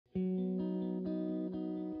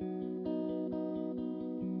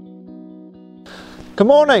Good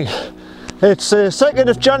morning. It's 2nd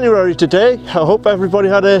of January today. I hope everybody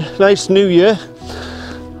had a nice new year.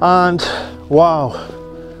 And wow,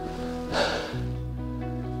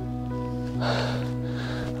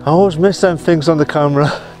 I always miss them things on the camera.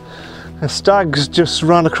 The stags just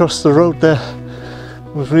ran across the road there.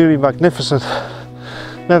 It was really magnificent.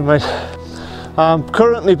 Never mind. I'm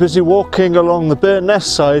currently busy walking along the Burness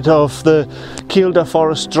side of the Kielder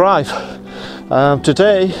Forest Drive.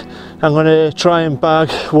 Today I'm going to try and bag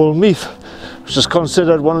Meath, which is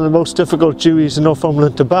considered one of the most difficult deweys in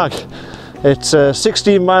Northumberland to bag. It's a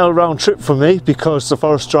 16-mile round trip for me because the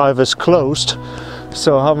forest drive is closed,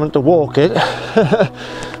 so I'm having to walk it.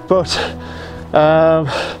 But I'm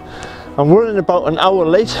running about an hour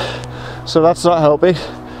late, so that's not helping.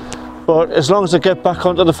 But as long as I get back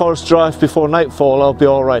onto the forest drive before nightfall, I'll be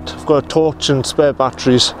alright. I've got a torch and spare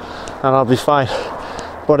batteries and I'll be fine.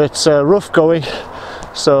 But it's rough going,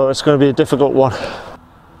 so it's going to be a difficult one.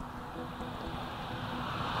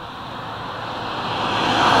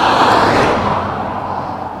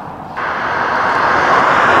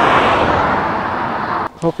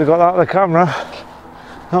 Hope you got that on the camera.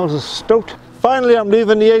 That was a stoat. Finally, I'm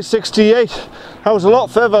leaving the A68. That was a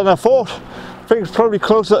lot further than I thought. I think it's probably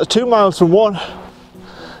closer to 2 miles from one.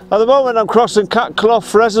 At the moment, I'm crossing Catclough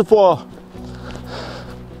Reservoir.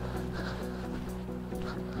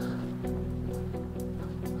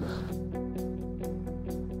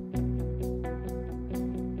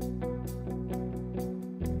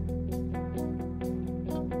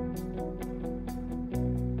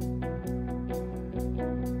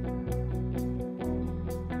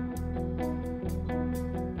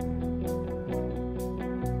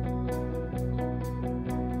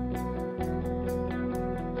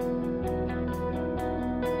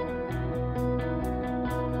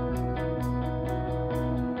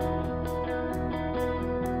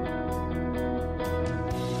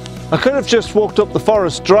 I could have just walked up the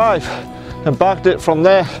forest drive and bagged it from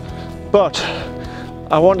there, but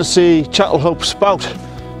I want to see Chattelhope Spout,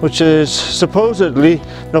 which is supposedly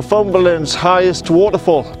Northumberland's highest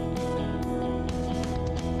waterfall.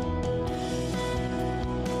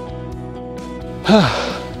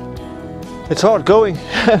 It's hard going.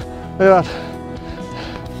 Look at that.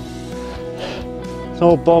 It's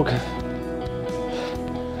all bog.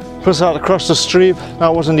 Plus I had to cross the stream.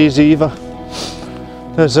 That wasn't easy either.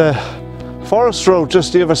 There's a forest road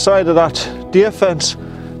just the other side of that deer fence.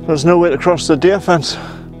 There's no way to cross the deer fence,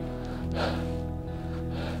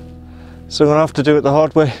 so I'm going to have to do it the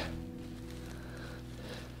hard way.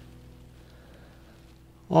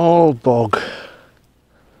 All bog.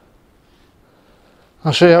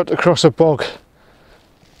 I'll show you how to cross a bog.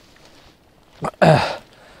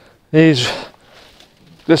 This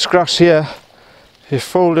grass here, you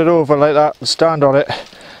fold it over like that and stand on it.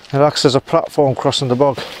 It acts as a platform crossing the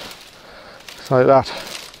bog, like that.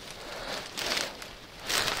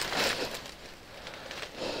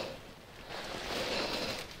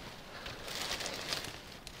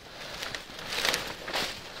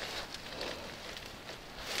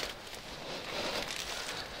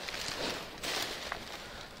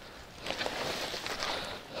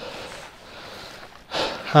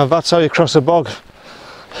 And that's how you cross a bog.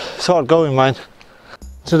 It's hard going, man.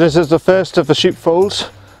 So this is the first of the sheepfolds.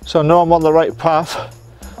 So I know I'm on the right path.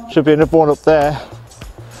 Should be another one up there.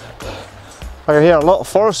 I can hear a lot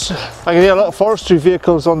of forestry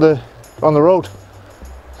vehicles on the road.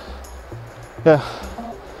 Yeah,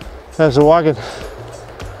 there's a wagon.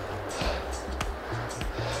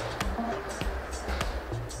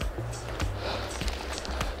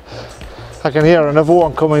 I can hear another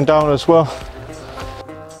one coming down as well.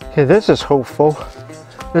 Okay, this is hopeful.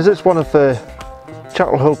 This is one of the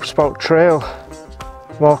Chattelhope Spout Trail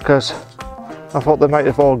markers. I thought they might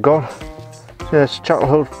have all gone. Yes,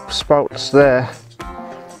 Chattelhope Spout's there.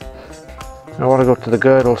 I want to go to the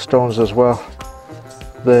girdle stones as well.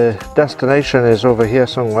 The destination is over here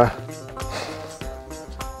somewhere.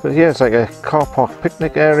 But here's like a car park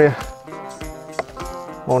picnic area.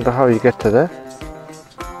 I wonder how you get to there.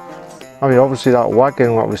 I mean, obviously that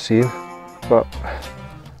wagon what we've seen, but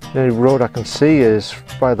the only road I can see is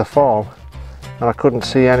by the farm, and I couldn't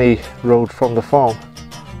see any road from the farm.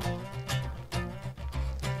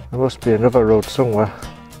 There must be another road somewhere.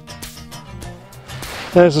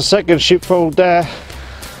 There's a second sheepfold there.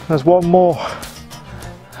 There's one more.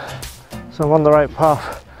 So I'm on the right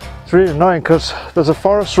path. It's really annoying because there's a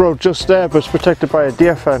forest road just there, but it's protected by a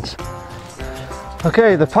deer fence.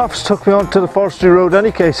 Okay, the paths took me onto the forestry road in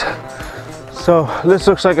any case. So this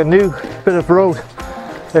looks like a new bit of road.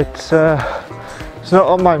 It's not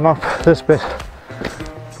on my map, this bit,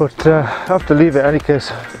 but I have to leave it in any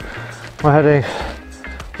case. We're heading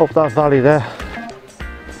up that valley there.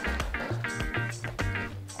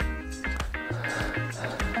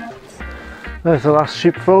 There's the last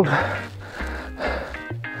sheepfold.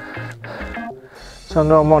 So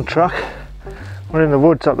now I'm on track. We're in the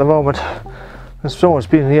woods at the moment. And someone's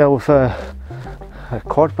been here with a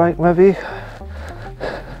quad bike maybe.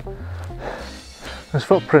 There's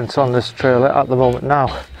footprints on this trail at the moment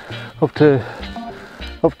now. Up to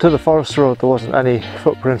the forest road there wasn't any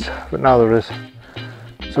footprints, but now there is.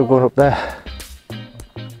 So going up there.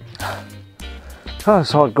 Oh,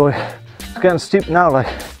 it's hard going. It's getting steep now, like.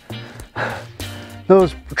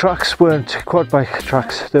 Those tracks weren't quad bike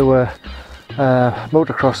tracks, they were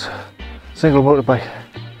motocross, single motorbike.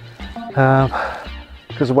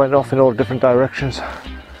 Because it went off in all different directions. So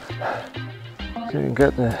you can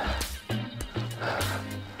get there.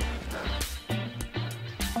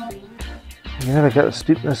 You never get the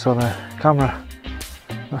steepness on a camera.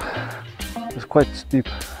 It's quite steep.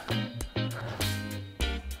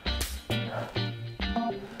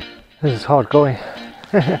 This is hard going.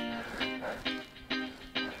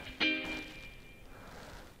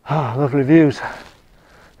 Ah, lovely views.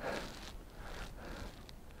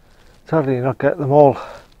 Sadly not get them all.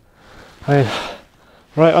 I mean,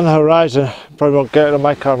 right on the horizon, probably won't get it on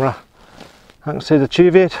my camera. I can see the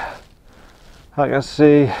Cheviot, I can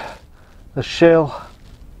see the shell,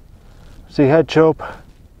 see hedgehope.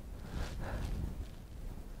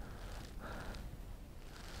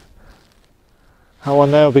 That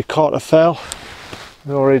one there will be Carter Fell.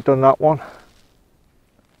 We've already done that one.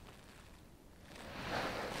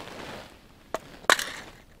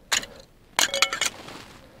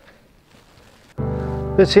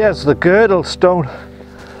 This here is the girdle stone.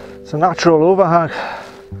 It's a natural overhang.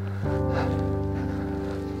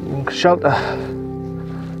 Shelter.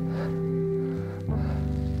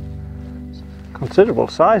 Considerable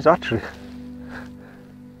size actually.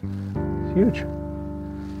 Huge.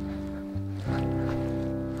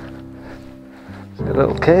 See a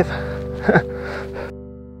little cave.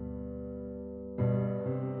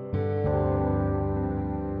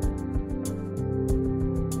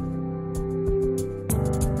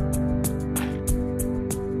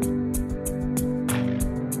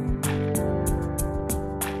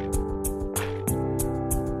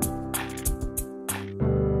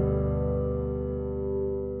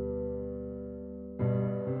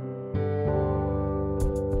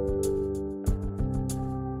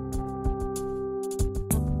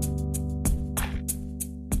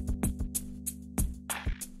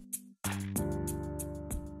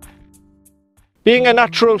 Being a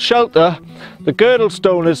natural shelter, the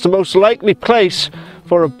girdlestone is the most likely place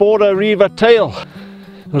for a border reiver tail.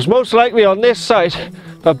 It was most likely on this site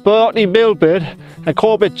that Bartley Millbird and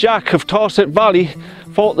Corbett Jack of Tarset Valley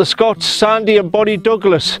fought the Scots Sandy and Bonnie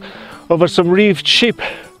Douglas over some reeved sheep.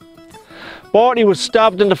 Bartley was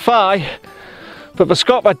stabbed in the thigh, but the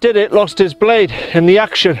Scot that did it lost his blade in the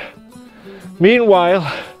action.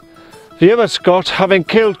 Meanwhile, the other Scot, having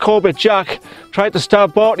killed Corbett Jack, tried to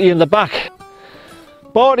stab Bartley in the back.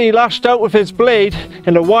 Bartley lashed out with his blade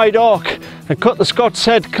in a wide arc and cut the Scot's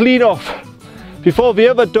head clean off. Before the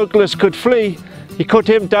other Douglas could flee, he cut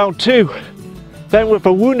him down too. Then with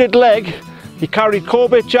a wounded leg, he carried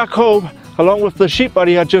Corbett Jack home along with the sheep that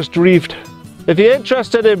he had just reeved. If you're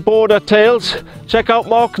interested in border tales, check out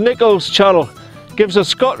Mark Nichols' channel. Gives a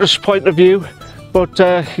Scottish point of view, but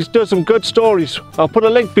he's done some good stories. I'll put a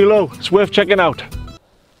link below, it's worth checking out.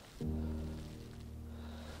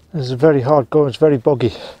 This is very hard going, it's very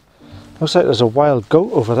boggy. Looks like there's a wild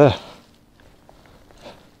goat over there.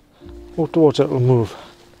 Walk towards it, it'll move.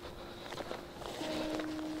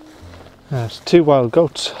 There's two wild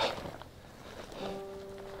goats.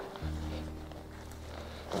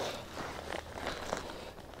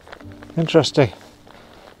 Interesting.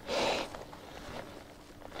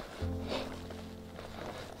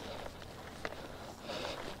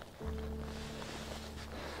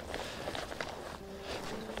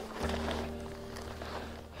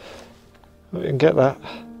 We can get that.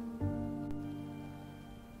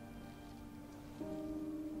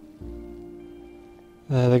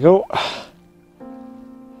 There they go.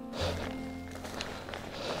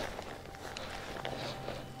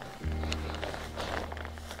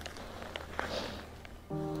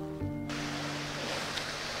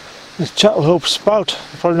 This Chattelhope spout,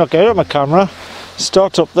 I'll probably not get it on my camera,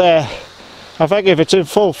 starts up there. I think if it's in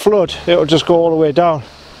full flood it'll just go all the way down.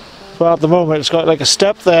 But at the moment it's got like a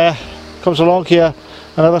step there, comes along here,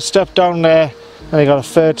 another step down there, and you got a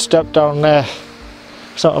third step down there.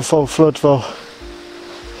 It's not a full flood though.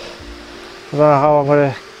 I don't know how I'm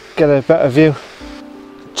going to get a better view.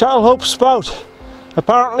 Chattelhope spout.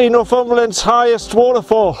 Apparently Northumberland's highest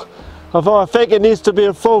waterfall, although I think it needs to be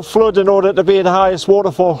a full flood in order to be the highest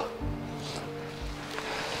waterfall.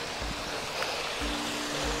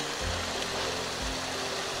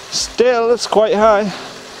 Still, it's quite high.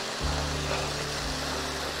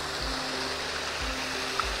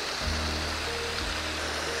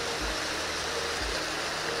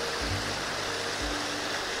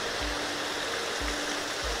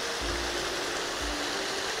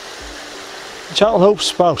 Chapel Hope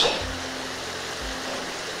spout.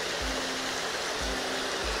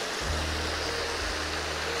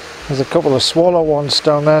 There's a couple of smaller ones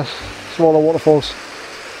down there, smaller waterfalls.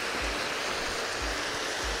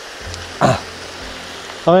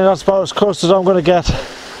 I mean, that's about as close as I'm going to get. I'm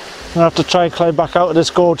going to have to try and climb back out of this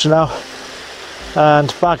gorge now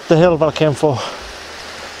and back the hill that I came for.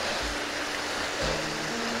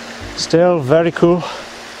 Still very cool.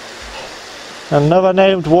 Another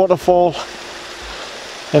named waterfall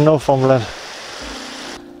in Northumberland.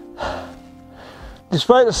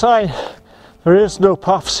 Despite the sign, there is no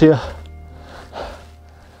paths here.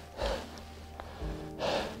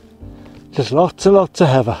 Just lots and lots of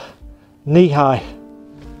heather, knee high.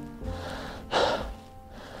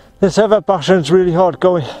 This heather bashing's really hard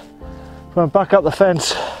going. When I'm back up the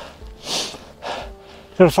fence,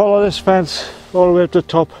 gonna follow this fence all the way up to the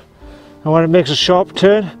top, and when it makes a sharp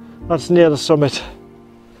turn, that's near the summit.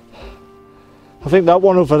 I think that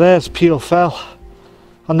one over there is Peel Fell.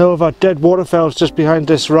 I know of a dead waterfall just behind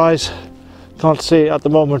this rise. Can't see it at the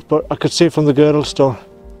moment, but I could see it from the girdle stone.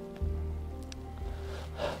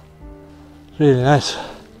 Really nice.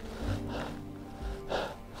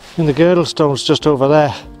 And the girdle stone's just over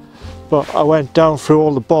there, but I went down through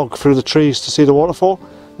all the bog, through the trees to see the waterfall,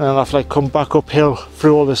 and then I have to like come back uphill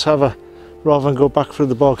through all this heather rather than go back through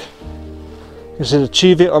the bog. You can see the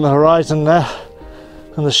Cheviot on the horizon there,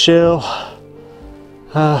 and the shale.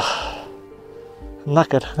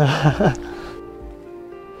 Knackered.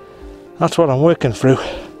 That's what I'm working through.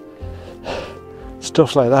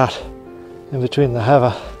 Stuff like that in between the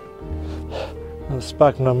heather and the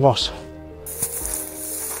sphagnum moss.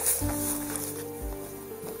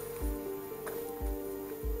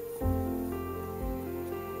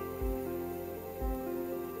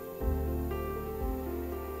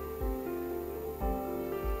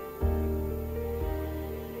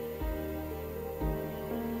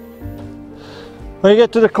 When you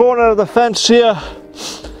get to the corner of the fence here,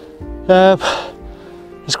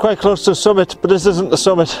 it's quite close to the summit, but this isn't the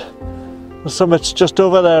summit. The summit's just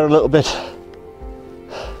over there a little bit.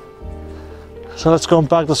 So let's go and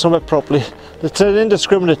bag the summit properly. It's an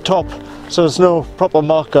indiscriminate top, so there's no proper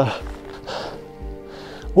marker.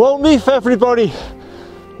 Well, Meath, everybody,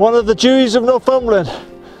 one of the Deweys of Northumberland,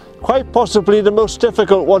 quite possibly the most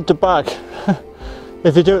difficult one to bag,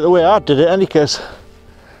 if you do it the way I did it, in any case.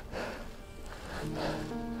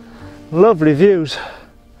 Lovely views.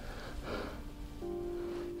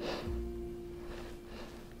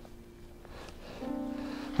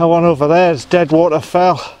 That one over there is Dead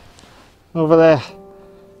Waterfall. Over there,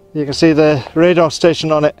 you can see the radar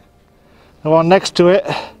station on it. The one next to it,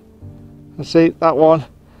 you see that one,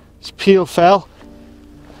 is Peel Fell.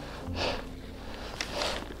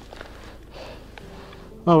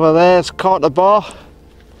 Over there is Carter Bar.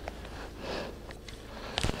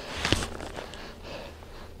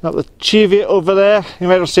 Got the Cheviot over there, you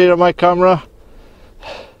might have seen it on my camera.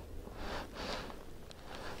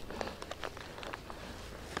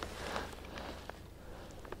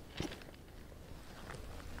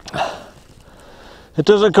 It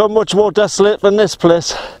doesn't come much more desolate than this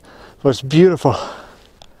place, but it's beautiful.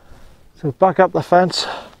 So back up the fence.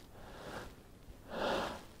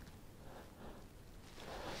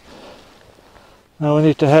 Now we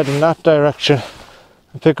need to head in that direction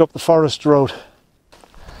and pick up the forest road.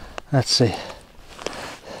 Let's see.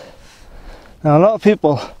 Now a lot of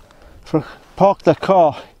people park their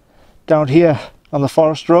car down here on the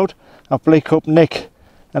forest road at Blakehope Nick,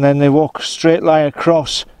 and then they walk straight line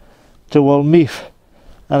across to Meath,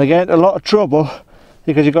 and they get into a lot of trouble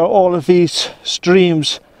because you've got all of these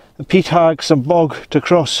streams and peat hags and bog to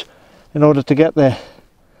cross in order to get there.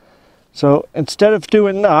 So instead of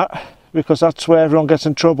doing that, because that's where everyone gets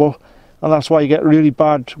in trouble and that's why you get really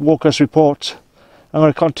bad walkers reports, I'm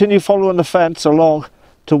going to continue following the fence along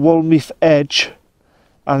to Meath edge,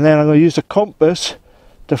 and then I'm going to use the compass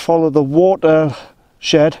to follow the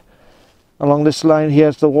watershed along this line.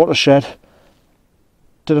 Here's the watershed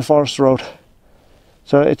to the forest road.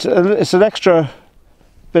 So it's an extra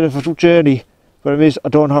bit of a journey, but it means I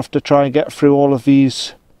don't have to try and get through all of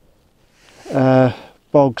these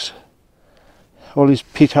bogs, all these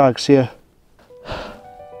peat hags here.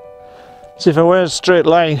 See, if I were in a straight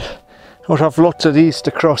line, I would have lots of these to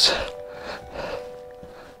cross.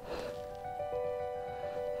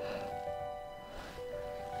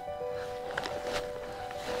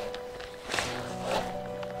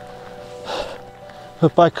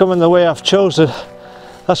 But by coming the way I've chosen,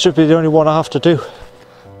 that should be the only one I have to do.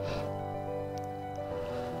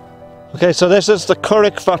 Okay, so this is the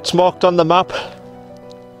currick that's marked on the map,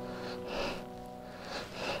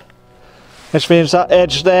 which means that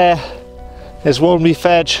edge there is Meath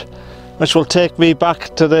edge, which will take me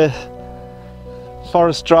back to the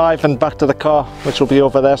forest drive and back to the car, which will be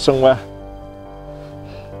over there somewhere.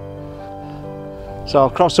 So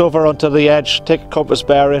I'll cross over onto the edge, take a compass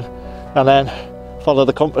bearing, and then follow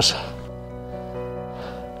the compass.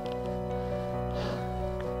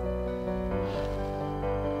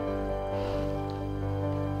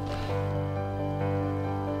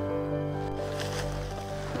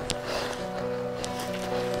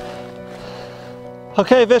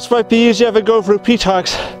 Okay, this might be easier than going through peat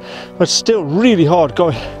hags, but it's still really hard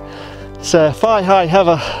going. It's thigh high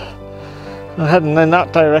heather. I'm heading in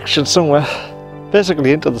that direction somewhere,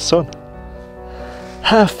 basically into the sun.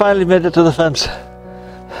 I finally made it to the fence.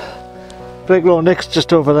 Big Nick's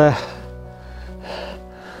just over there.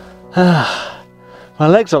 My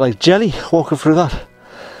legs are like jelly walking through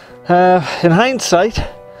that. In hindsight,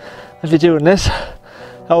 if you're doing this,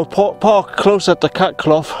 I would park close at the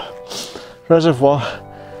Catclough reservoir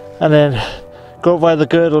and then go by the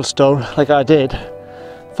girdle stone like I did,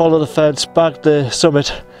 follow the fence back the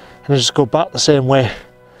summit, and then just go back the same way,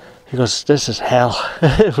 because this is hell.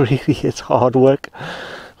 It really is hard work.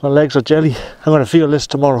 My legs are jelly. I'm going to feel this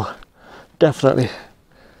tomorrow, definitely.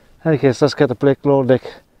 In any case, let's get the Blake Nick.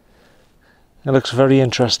 It looks very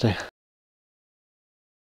interesting.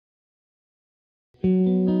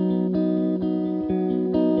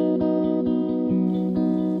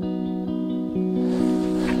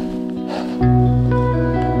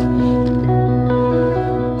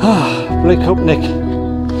 Blake Nick.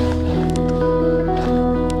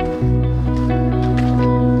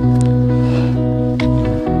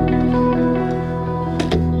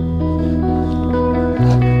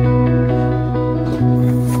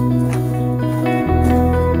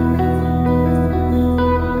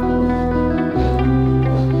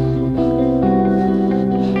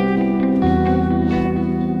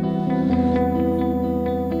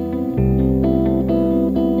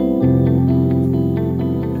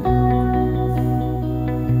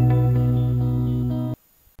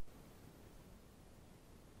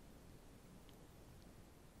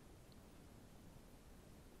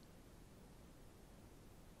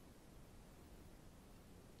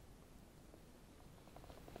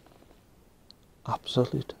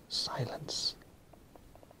 Absolute silence.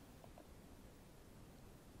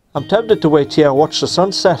 I'm tempted to wait here and watch the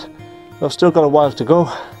sunset. I've still got a while to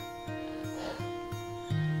go.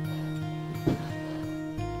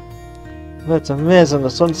 It's amazing, the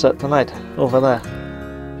sunset tonight over there.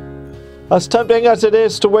 As tempting as it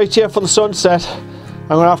is to wait here for the sunset, I'm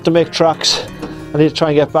going to have to make tracks. I need to try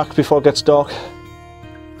and get back before it gets dark.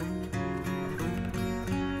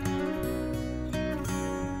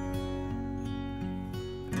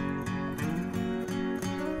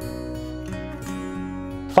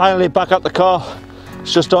 Finally back at the car.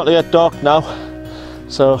 It's just starting to get dark now,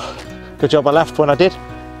 so good job I left when I did.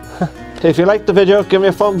 If you liked the video, give me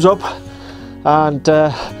a thumbs up and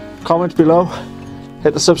comment below.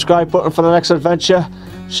 Hit the subscribe button for the next adventure.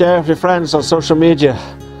 Share with your friends on social media,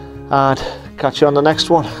 and catch you on the next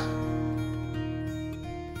one.